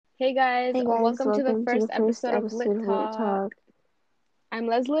Hey guys, Hey guys, welcome to the welcome to first the first episode of Lit episode of Lit Talk. Talk, I'm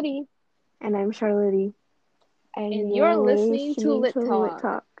Leslie, and I'm Charlotte, and and you're you're listening to listening Lit to Lit Talk.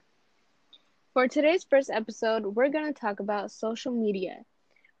 Talk. For today's first episode, we're going to talk about social media.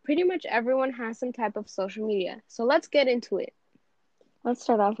 Pretty much everyone has some type of social media, so let's get into it. Let's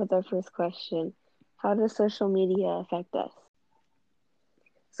start off with our first question. How does social media affect us?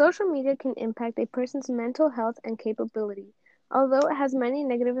 Social media can impact a person's mental health and capability. Although it has many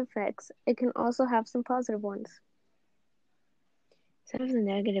negative effects, it can also have some positive ones. Some of the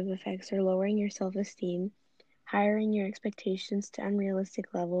negative effects are lowering your self-esteem, highering your expectations to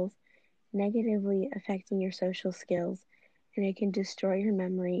unrealistic levels, negatively affecting your social skills, and it can destroy your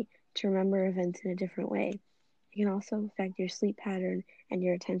memory to remember events in a different way. It can also affect your sleep pattern and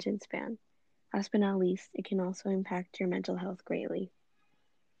your attention span. Last but not least, it can also impact your mental health greatly.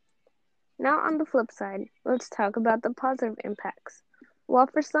 Now, on the flip side, let's talk about the positive impacts. While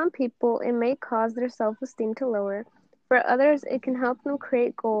for some people it may cause their self esteem to lower, for others it can help them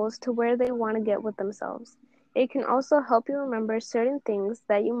create goals to where they want to get with themselves. It can also help you remember certain things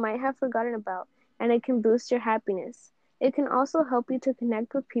that you might have forgotten about, and it can boost your happiness. It can also help you to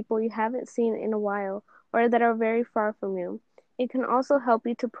connect with people you haven't seen in a while or that are very far from you. It can also help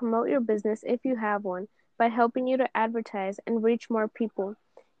you to promote your business if you have one by helping you to advertise and reach more people.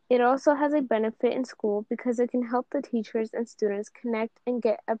 It also has a benefit in school because it can help the teachers and students connect and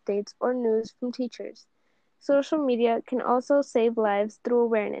get updates or news from teachers. Social media can also save lives through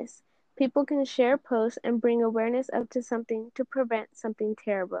awareness. People can share posts and bring awareness up to something to prevent something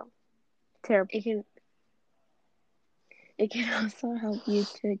terrible. Terrible. It can also help you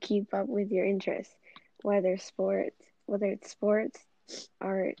to keep up with your interests, whether it's sports,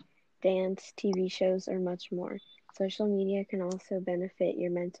 art, dance, TV shows, or much more. Social media can also benefit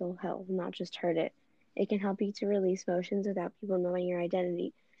your mental health, not just hurt it. It can help you to release emotions without people knowing your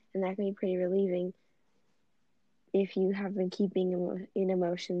identity, and that can be pretty relieving if you have been keeping in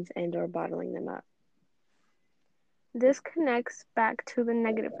emotions and or bottling them up. This connects back to the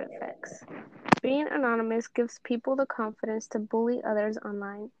negative effects. Being anonymous gives people the confidence to bully others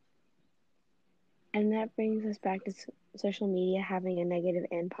online. And that brings us back to social media having a negative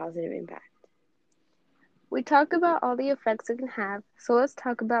and positive impact. We talked about all the effects it can have, so let's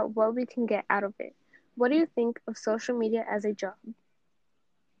talk about what we can get out of it. What do you think of social media as a job?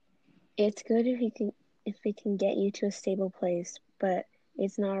 It's good if it can get you to a stable place, but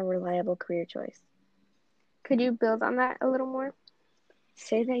it's not a reliable career choice. Could you build on that a little more?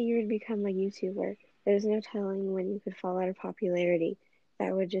 Say that you would become a YouTuber. There's no telling when you could fall out of popularity.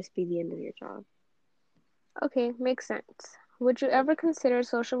 That would just be the end of your job. Okay, makes sense. Would you ever consider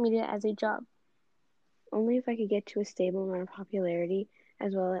social media as a job? Only if I could get to a stable amount of popularity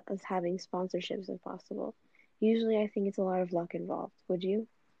as well as having sponsorships if possible. Usually I think it's a lot of luck involved. Would you?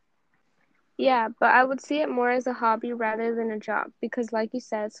 Yeah, but I would see it more as a hobby rather than a job because like you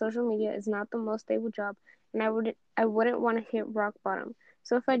said, social media is not the most stable job and I wouldn't want to hit rock bottom.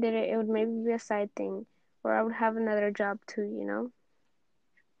 So if I did it, it would maybe be a side thing or I would have another job too.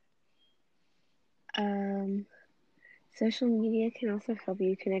 Um, Social media can also help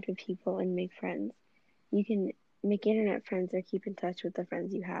you connect with people and make friends. You can make internet friends or keep in touch with the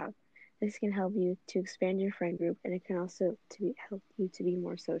friends you have. This can help you to expand your friend group, and it can also help you to be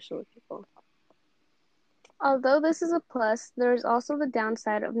more social with people. Although this is a plus, there is also the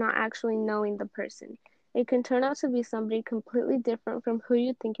downside of not actually knowing the person. It can turn out to be somebody completely different from who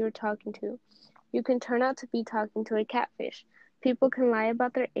you think you're talking to. You can turn out to be talking to a catfish. People can lie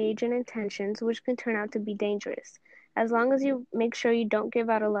about their age and intentions, which can turn out to be dangerous. As long as you make sure you don't give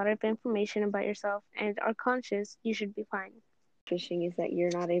out a lot of information about yourself and are conscious, you should be fine. Phishing is that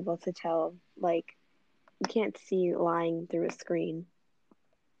you're not able to tell, like, you can't see lying through a screen.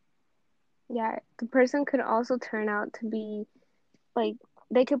 Yeah, the person could also turn out to be like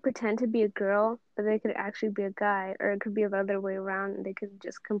they could pretend to be a girl, but they could actually be a guy, or it could be the other way around. And they could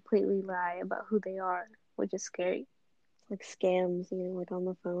just completely lie about who they are, which is scary. Like scams, like on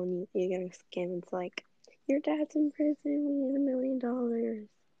the phone, you get a scam, it's like, your dad's in prison, we need $1 million.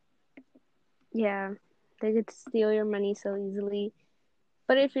 Yeah, they could steal your money so easily.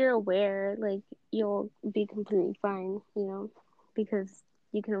 But if you're aware, like you'll be completely fine, because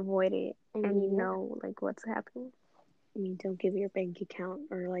you can avoid it I and you mean, yeah. know like what's happening. I mean, don't give your bank account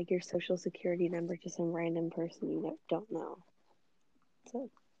or like your social security number to some random person you don't know. It's a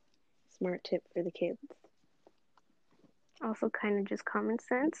smart tip for the kids. Also, kind of just common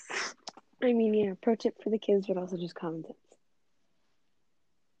sense. I mean, yeah, pro tip for the kids, but also just common sense.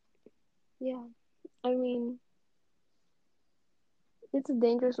 Yeah, I mean, it's a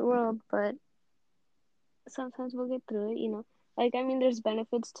dangerous world, but sometimes we'll get through it. Like, I mean, there's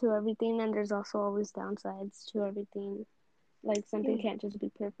benefits to everything, and there's also always downsides to everything. Like, something Yeah. can't just be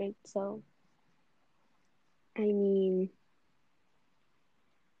perfect, so. I mean,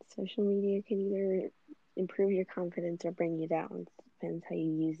 social media can either improve your confidence or bring you down. It depends how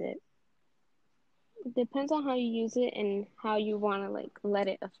you use it. It depends on how you use it and how you want to, like, let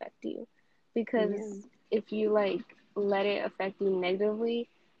it affect you. Because Yeah. if you, like, let it affect you negatively,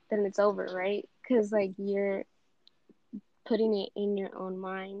 then it's over, right? Because, like, you're putting it in your own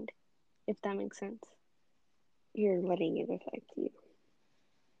mind, if that makes sense. You're letting it affect you.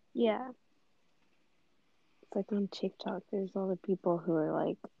 Yeah. It's like on TikTok, there's all the people who are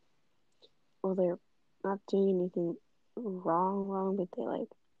like, well, they're not doing anything wrong, but they like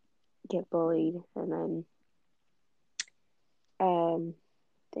get bullied and then um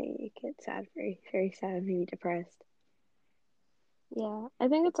they get sad, very, very sad, maybe depressed. Yeah. I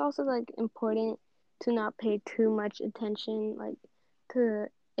think it's also, like, important to not pay too much attention, like, to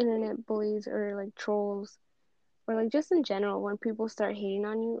internet bullies or, like, trolls, or, like, just in general when people start hating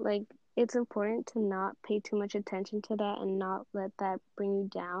on you. Like, it's important to not pay too much attention to that and not let that bring you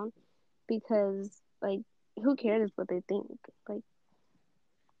down, because, like, who cares what they think? Like,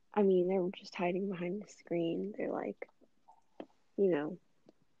 I mean, they're just hiding behind the screen. They're like, you know,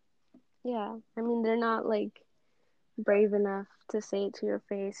 yeah, I mean, they're not, like, brave enough to say it to your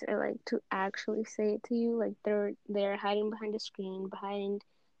face, or, like, to actually say it to you. Like, they're hiding behind a screen, behind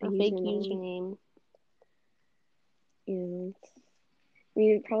a a fake username. username. You know, I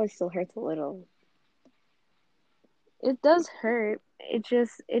mean, it probably still hurts a little. It does hurt. It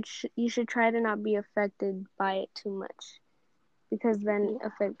just you should try to not be affected by it too much, because then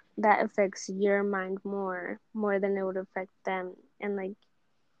Yeah. that affects your mind more than it would affect them. And, like,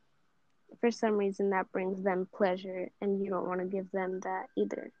 for some reason that brings them pleasure, and you don't want to give them that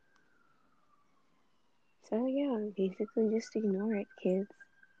either. So yeah, basically just ignore it, kids.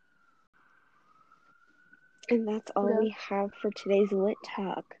 And that's all Yeah. we have for today's Lit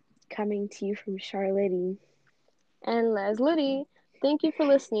Talk, coming to you from Charlotte. And Les Liddy, thank you for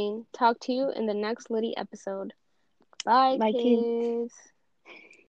listening. Talk to you in the next Liddy episode. Bye, Bye, kids. kids.